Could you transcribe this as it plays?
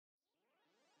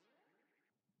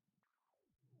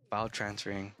file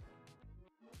transferring.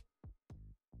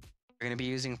 We're going to be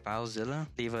using FileZilla.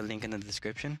 Leave a link in the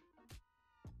description.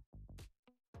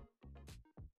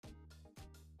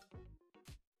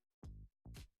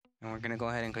 And we're going to go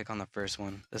ahead and click on the first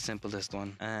one, the simplest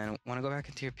one. And want to go back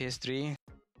into your PS3,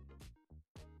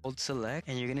 hold select,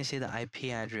 and you're going to see the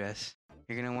IP address.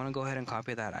 You're going to want to go ahead and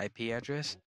copy that IP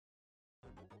address.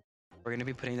 We're going to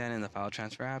be putting that in the file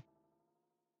transfer app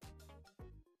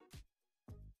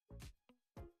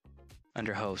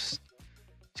under host.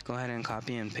 Just go ahead and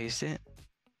copy and paste it.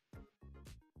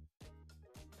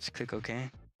 Just click OK.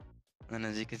 And then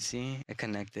as you can see, it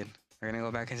connected. We're going to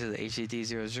go back into the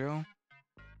HDD00.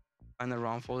 Find the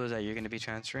ROM folder that you're going to be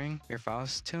transferring your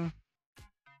files to. And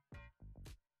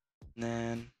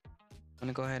then I'm going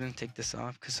to go ahead and take this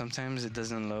off because sometimes it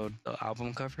doesn't load the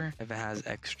album cover if it has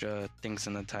extra things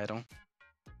in the title.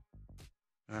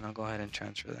 And then I'll go ahead and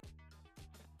transfer that.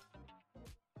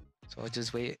 So I'll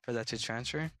just wait for that to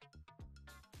transfer. And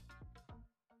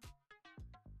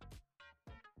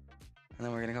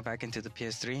then we're going to go back into the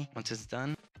PS3 once it's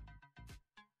done.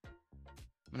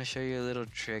 I'm going to show you a little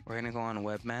trick. We're going to go on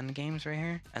Webman games right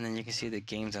here. And then you can see the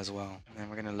games as well. And then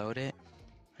we're going to load it.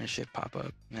 And it should pop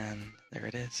up. And there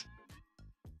it is.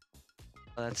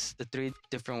 Well, that's the 3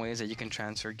 different ways that you can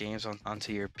transfer games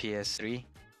onto your PS3.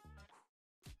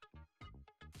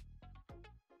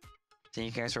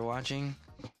 Thank you guys for watching.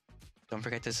 Don't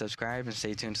forget to subscribe and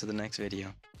stay tuned to the next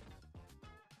video.